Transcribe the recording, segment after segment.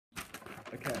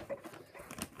Okay.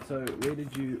 So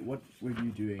what were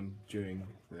you doing during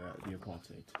the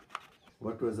apartheid?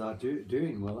 What was I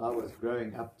doing? Well, I was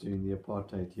growing up during the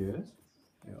apartheid years.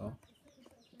 Yeah.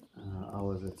 I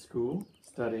was at school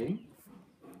studying.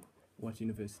 What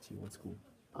university? What school?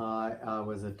 I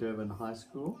was at Durban High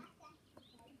School.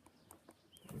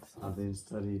 I then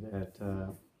studied at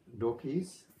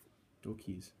Dorkies.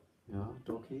 Dorkies. Yeah,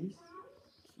 Dorkies.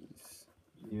 Keys.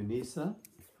 UNISA.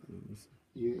 Keys.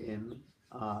 UNRSA.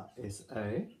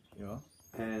 Yeah.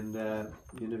 And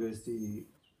University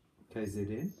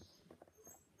KZN.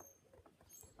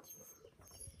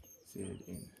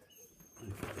 ZN.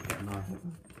 And I have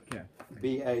Okay. a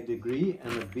BA degree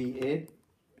and a BEd.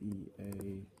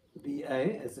 BA.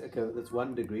 BA is okay. That's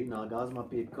one degree. Now, guys might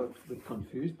be a bit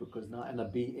confused because now and a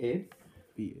BEd.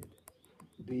 BEd.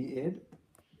 BEd.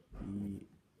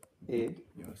 Ed.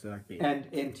 Yeah. So like BEd. And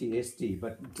NTSD.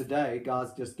 But today,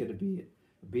 guys just get a BEd.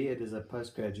 A BEd is a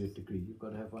postgraduate degree. You've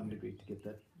got to have one degree to get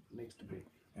that next degree.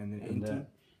 And then NT.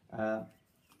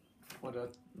 What a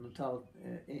Natal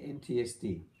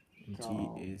NTSD.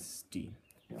 NTSD.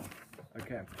 Yeah.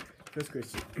 Okay. First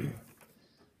question.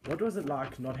 What was it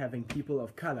like not having people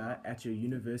of color at your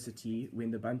university when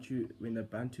the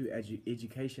Bantu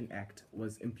Education Act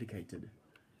was implicated?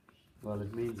 Well,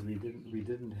 it means we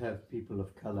didn't have people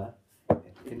of color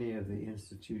at any of the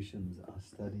institutions I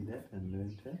studied at and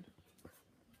learned at.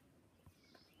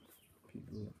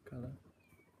 People of color.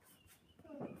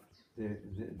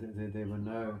 There were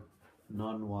no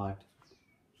non-white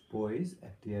boys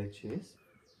at DHS,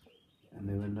 and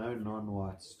there were no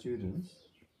non-white students.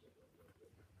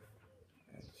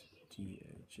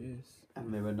 DHS.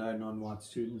 And there were no non-white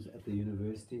students at the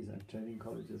universities and training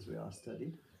colleges where I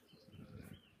studied.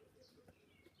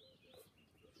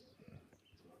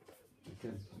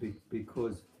 Okay,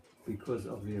 because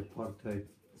of the apartheid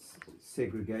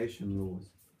segregation laws.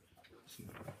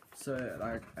 So,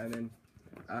 like, and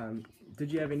then, did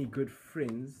you have any good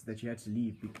friends that you had to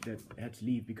leave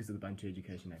because of the Bantu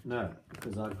Education Act? No,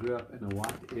 because I grew up in a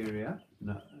white area.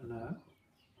 No.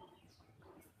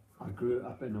 I grew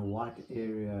up in a white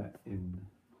area in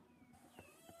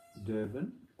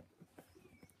Durban.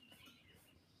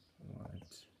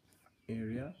 White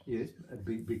area? Yes,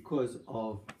 because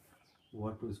of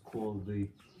what was called the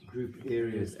Group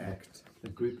Areas Act. The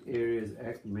Group Areas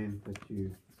Act meant that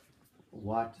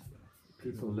white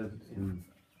people lived in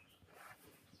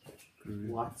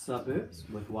white suburbs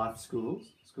with white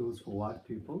schools for white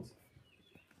pupils.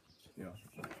 Yeah.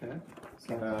 Okay.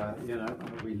 So,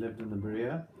 we lived in the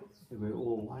Berea. There were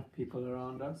all white people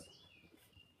around us.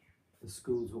 The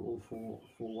schools were all for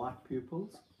white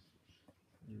pupils.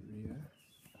 Yeah.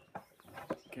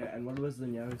 Okay, and what was the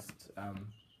nearest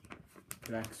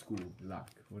black school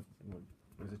like? What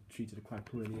was it treated quite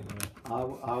poorly?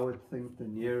 I would think the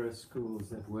nearest schools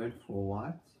that weren't for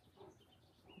whites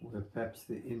were perhaps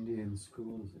the Indian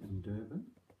schools in Durban.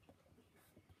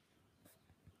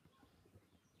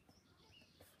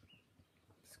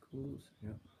 Schools,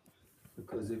 yeah.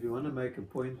 Because if you want to make a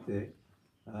point there,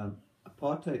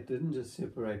 apartheid didn't just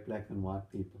separate black and white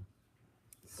people.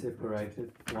 It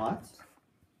separated whites,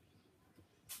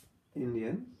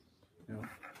 Indian, yeah,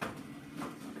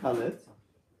 coloured,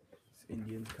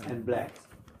 Indians, and blacks.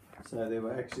 So they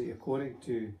were actually, according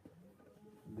to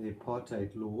the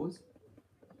apartheid laws,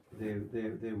 there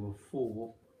were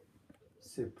 4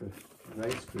 separate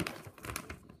race groups.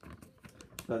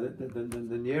 So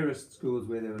the nearest schools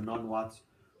where there were non-whites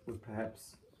were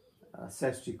perhaps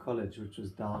Sastry College, which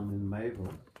was down in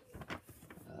Mayville.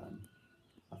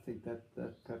 I think that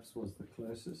perhaps was the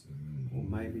closest, or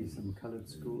maybe some coloured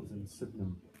schools in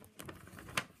Sydenham.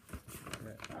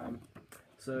 Okay.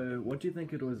 So what do you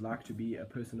think it was like to be a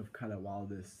person of colour while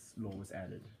this law was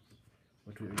added?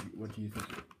 What do you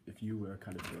think if you were a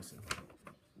coloured person?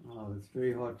 Oh, it's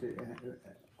very hard to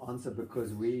answer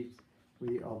because we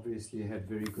obviously had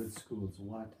very good schools.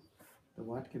 The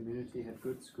white community had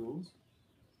good schools,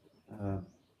 and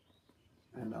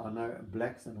I know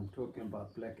blacks, and I'm talking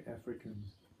about black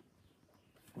Africans,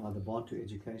 by the Bantu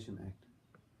Education Act,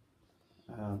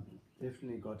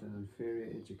 definitely got an inferior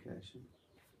education.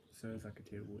 So it's like a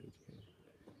terrible education.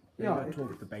 Yeah, I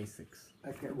taught the basics.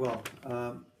 Okay, well,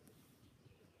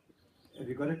 have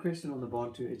you got a question on the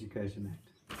Bantu Education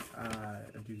Act?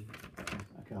 I do.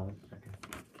 Okay.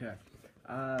 Okay.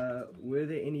 Were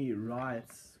there any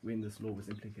riots when this law was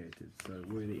implicated? So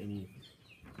were there any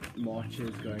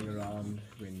marches going around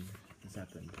when this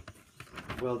happened?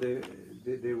 Well, there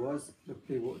was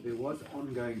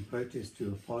ongoing protest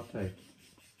to apartheid,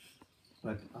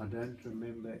 but I don't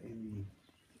remember any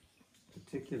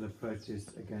particular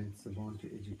protest against the Bantu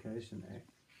Education Act.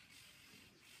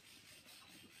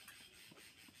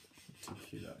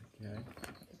 Particular, okay.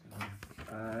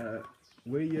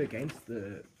 Were you against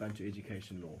the Bantu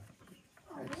education law?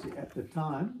 Actually, at the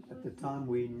time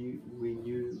we knew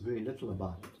very little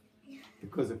about it,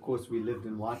 because of course we lived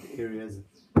in white areas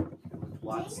with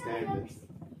white standards.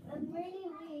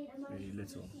 Very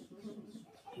little.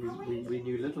 We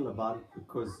knew little about it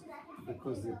because the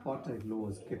apartheid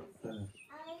laws kept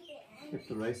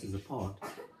the races apart,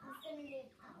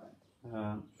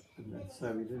 and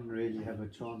so we didn't really have a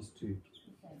chance to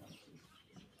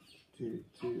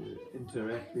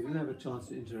interact. We didn't have a chance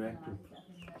to interact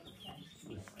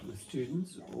with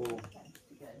students or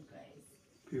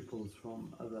pupils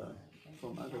from other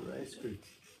race groups.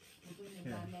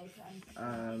 Okay.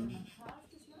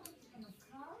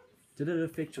 Did it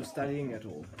affect your studying at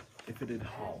all? If it did,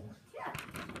 how?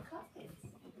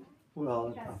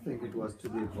 Well, I think it was to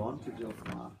the advantage of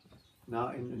my.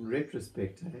 Now, in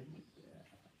retrospect,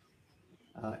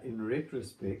 in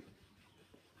retrospect,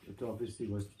 it obviously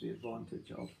was to the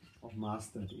advantage of my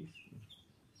studies.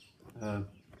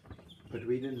 But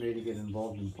we didn't really get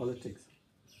involved in politics,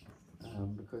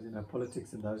 because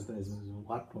politics in those days was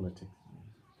white politics.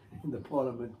 The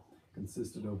parliament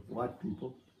consisted of white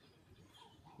people,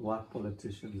 white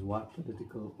politicians, white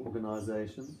political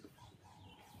organizations.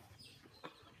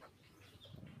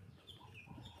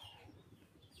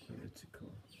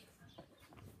 Political.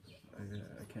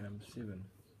 Okay, number 7.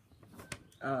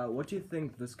 What do you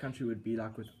think this country would be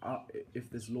like if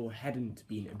this law hadn't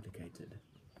been implicated?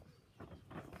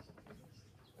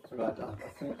 Right, I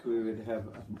think we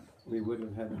would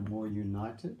have had a more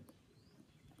united,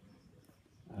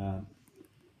 a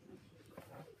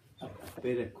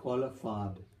better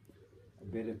qualified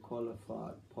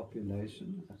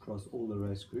population across all the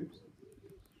race groups.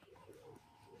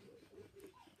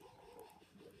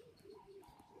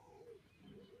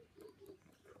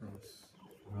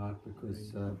 Right,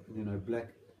 because black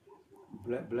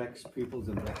pupils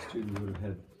and black students would have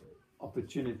had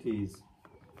opportunities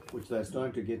which they're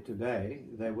starting to get today.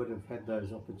 They would have had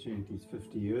those opportunities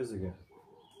 50 years ago.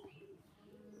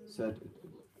 So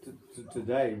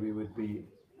today we would be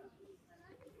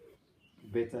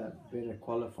better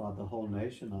qualified. The whole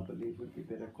nation, I believe, would be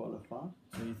better qualified.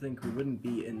 So you think we wouldn't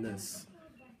be in this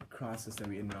crisis that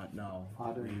we're in right now?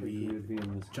 I don't think we would be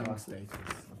in this junk crisis. status.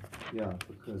 Yeah,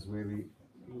 because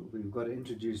we've got to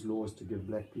introduce laws to give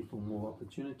black people more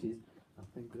opportunities. I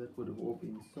think that would have all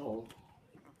been solved.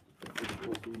 That would have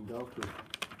all been dealt with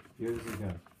years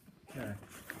ago. Okay.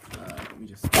 Let me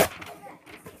just.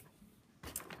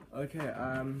 Okay.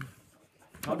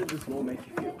 How did this law make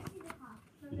you feel?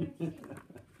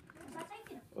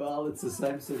 Well, it's the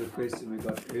same sort of question we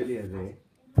got earlier there.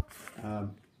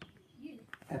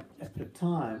 At the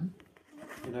time,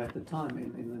 in the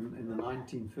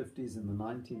 1950s and the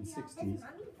 1960s,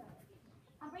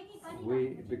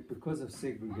 because of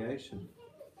segregation,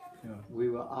 we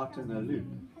were out in a loop.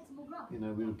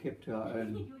 We were kept to our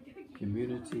own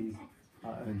communities,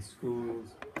 our own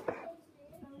schools.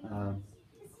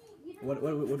 What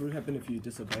would happen if you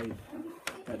disobeyed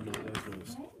that law, those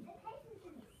laws?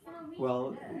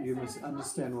 Well, you must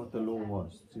understand what the law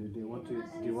was. Do you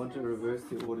want to reverse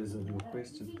the orders of your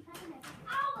question?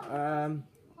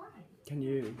 Can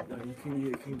you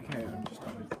carry on? Just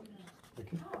stop it.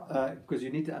 Okay. Because you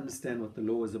need to understand what the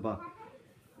law was about.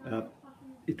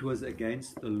 It was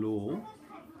against the law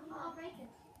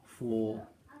for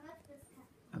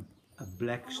a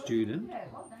black student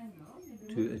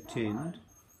to attend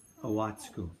a white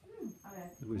school.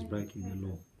 It was breaking the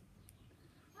law.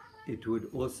 It would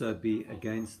also be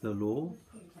against the law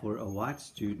for a white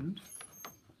student,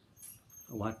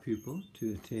 a white pupil,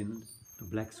 to attend a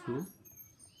black school,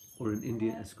 or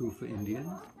a school for Indians,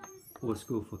 or a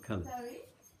school for colours.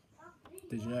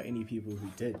 Did you know any people who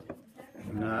did?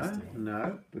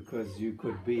 No, because you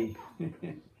could be.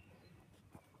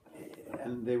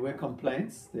 And there were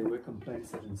complaints. There were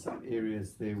complaints that in some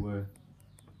areas there were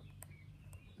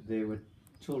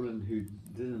children who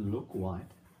didn't look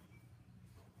white.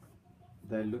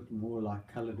 They looked more like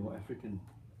coloured or African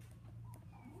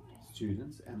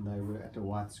students, and they were at a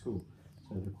white school.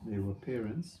 So that there were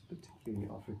parents, particularly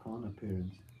Afrikaner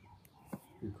parents,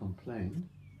 who complained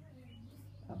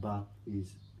about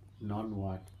these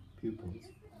non-white pupils.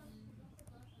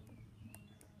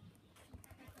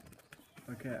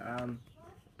 Okay.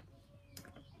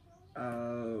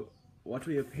 What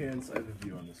were your parents'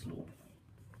 overview on this law?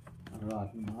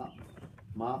 Right,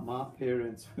 my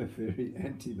parents were very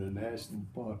anti the National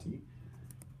Party,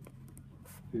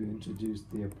 who introduced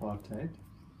the apartheid.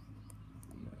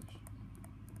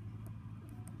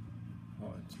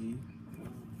 Party.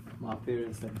 my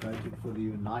parents had voted for the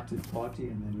United Party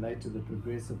and then later the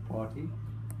Progressive Party,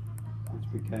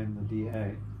 which became the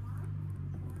DA.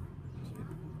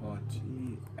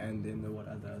 Party, and then the what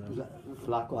other?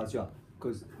 Likewise, yeah.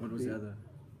 Because What was the other?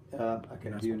 okay,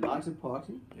 That's the what- United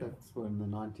Party, Yeah. that's in the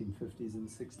 1950s and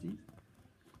 60s.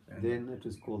 And Then it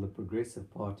was called the Progressive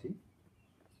Party.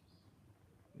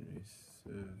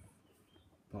 Progressive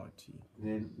Party.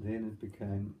 Then it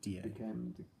became DA.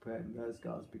 those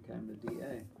guys became the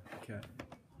DA. Okay.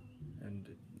 And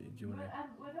do you want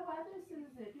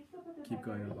to keep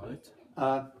going about it?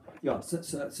 Yeah. So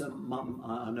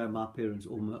I know my parents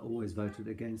always voted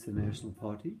against the National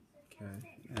Party,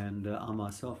 Okay. and I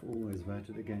myself always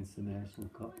voted against the National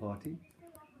Party.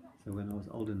 So when I was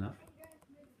old enough.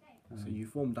 So you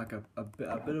formed like a bit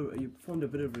of you formed a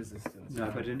bit of resistance. No,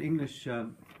 but in English,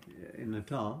 in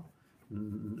Natal,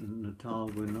 Natal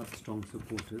were not strong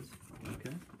supporters.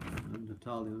 Okay, in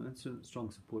Natal they were not strong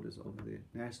supporters of the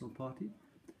National Party,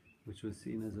 which was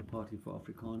seen as a party for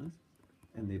Afrikaners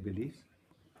and their beliefs.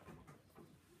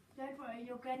 Don't worry,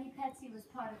 your Granny Patsy was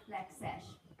part of Black Sash.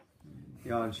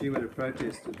 Yeah, and she would have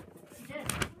protested. She did.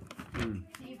 Mm.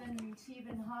 She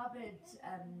even harbored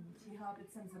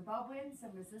some Zimbabweans,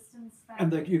 some resistance And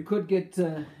fighters. that you could get.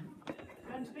 Got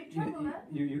into big trouble, huh?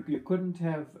 You couldn't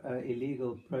have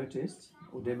illegal protests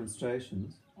or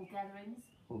demonstrations Or gatherings.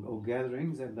 or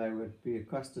gatherings, and they would be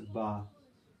accosted by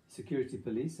security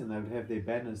police, and they would have their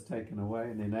banners taken away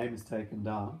and their names taken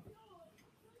down.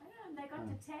 I know, and they got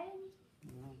detained.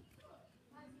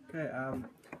 Okay.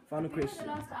 Final We were the question.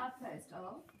 last outpost,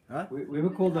 oh. Huh? We were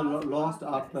called the last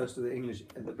outpost of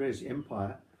the British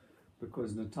Empire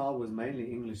because Natal was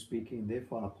mainly English speaking,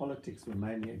 therefore our politics were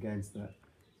mainly against the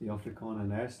Afrikaner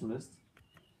nationalists.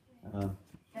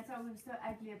 That's why we were so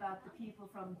ugly about the people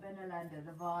from Binnenlande,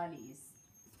 the Walis.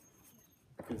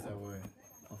 Because they were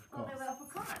Well, they were Afrikaans.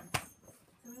 Afrikaans.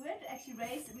 So we weren't actually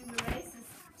racist. We were racist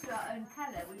to our own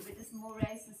colour. We were just more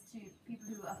racist to people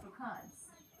who were Afrikaans.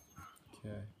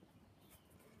 Okay.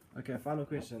 Okay. Final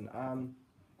question.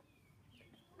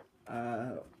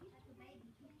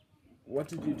 What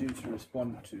did you do to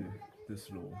respond to this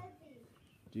law?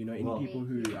 Do you know any Well- people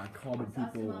who like harbored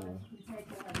people? Or...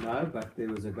 No, but there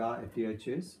was a guy at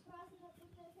DHS.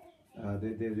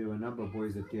 There were a number of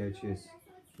boys at DHS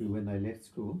who, when they left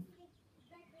school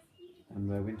and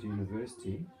they went to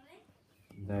university,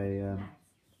 they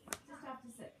Just after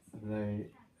 6.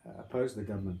 opposed the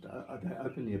government. They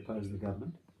openly opposed the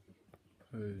government.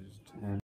 Opposed. And